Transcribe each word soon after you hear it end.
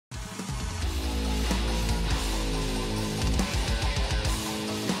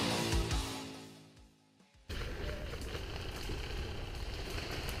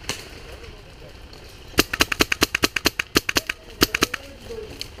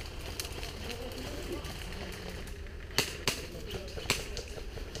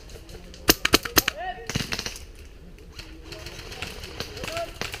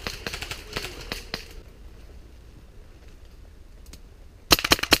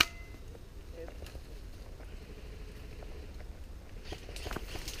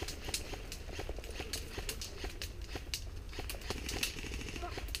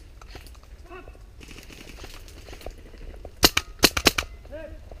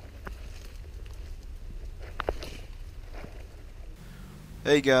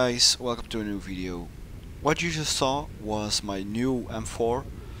Hey guys, welcome to a new video. What you just saw was my new M4,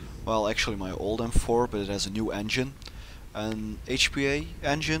 well actually my old M4, but it has a new engine, an HPA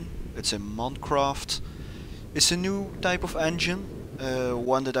engine. It's a Mancraft. It's a new type of engine,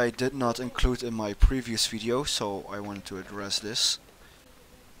 one that I did not include in my previous video, so I wanted to address this.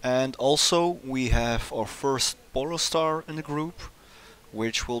 And also we have our first Polo Star in the group,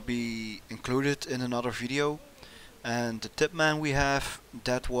 which will be included in another video. And the Tipman we have,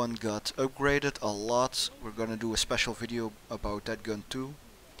 that one got upgraded a lot. We're gonna do a special video about that gun too.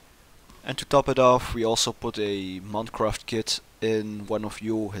 And to top it off, we also put a Mancraft kit in one of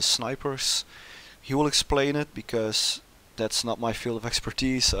his snipers. He will explain it because that's not my field of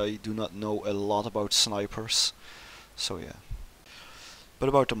expertise. I do not know a lot about snipers. So yeah. But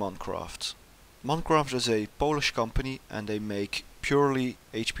about the Mancraft. Mancraft is a Polish company and they make purely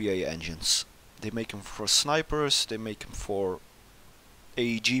HPA engines. They make them for snipers, they make them for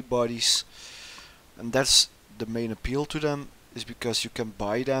AEG bodies, and that's the main appeal to them, is because you can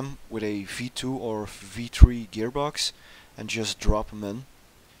buy them with a V2 or V3 gearbox and just drop them in.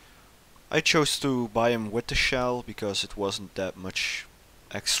 I chose to buy them with the shell because it wasn't that much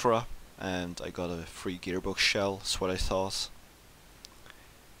extra and I got a free gearbox shell, that's what I thought.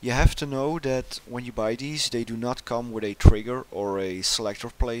 You have to know that when you buy these, they do not come with a trigger or a selector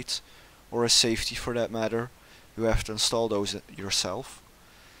plate, or a safety for that matter. You have to install those yourself.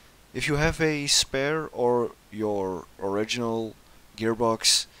 If you have a spare or your original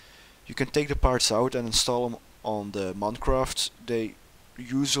gearbox, you can take the parts out and install them on the Mancraft. They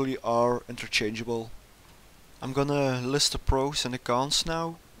usually are interchangeable. I'm gonna list the pros and the cons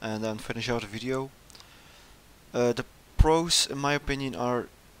now and then finish out the video. The pros in my opinion are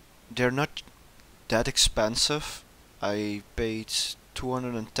they're not that expensive. I paid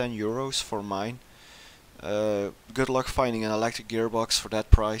 210 euros for mine. Good luck finding an electric gearbox for that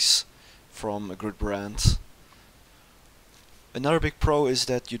price from a good brand. Another big pro is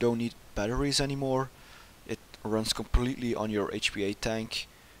that you don't need batteries anymore. It runs completely on your HPA tank,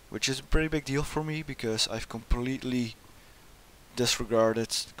 which is a pretty big deal for me because I've completely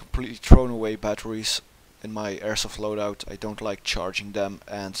disregarded, completely thrown away batteries in my airsoft loadout. I don't like charging them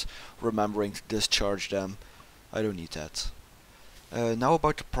and remembering to discharge them. I don't need that. Now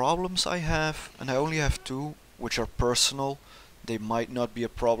about the problems I have, and I only have two, which are personal. They might not be a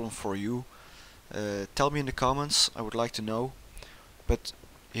problem for you. Tell me in the comments, I would like to know. But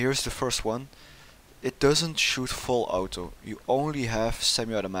here's the first one. It doesn't shoot full auto. You only have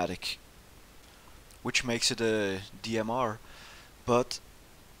semi-automatic, which makes it a DMR. But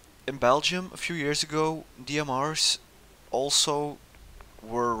in Belgium a few years ago, DMRs also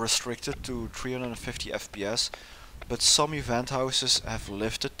were restricted to 350 FPS. But some event houses have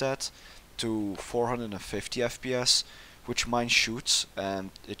lifted that to 450 FPS, which mine shoots, and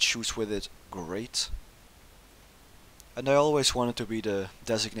it shoots with it great. And I always wanted to be the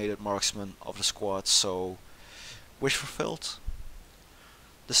designated marksman of the squad, so wish fulfilled.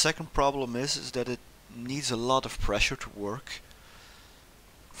 The second problem is that it needs a lot of pressure to work.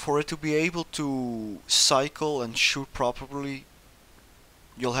 For it to be able to cycle and shoot properly,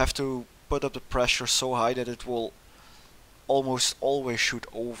 you'll have to put up the pressure so high that it will almost always shoot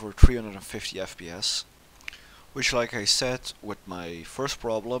over 350 FPS, which, like I said with my first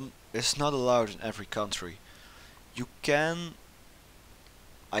problem, is not allowed in every country. You can,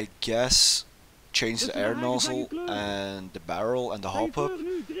 I guess, change the air nozzle and the barrel and the hop up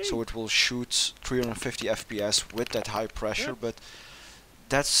so it will shoot 350 FPS with that high pressure, but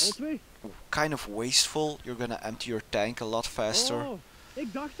that's kind of wasteful. You're gonna empty your tank a lot faster.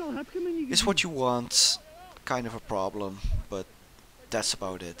 Is what you want kind of a problem, but that's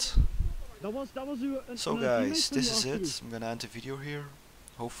about it. So guys, this is it. I'm gonna end the video here.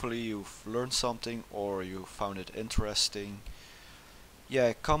 Hopefully you've learned something or you found it interesting.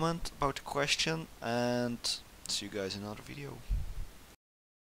 Yeah, comment about the question and see you guys in another video.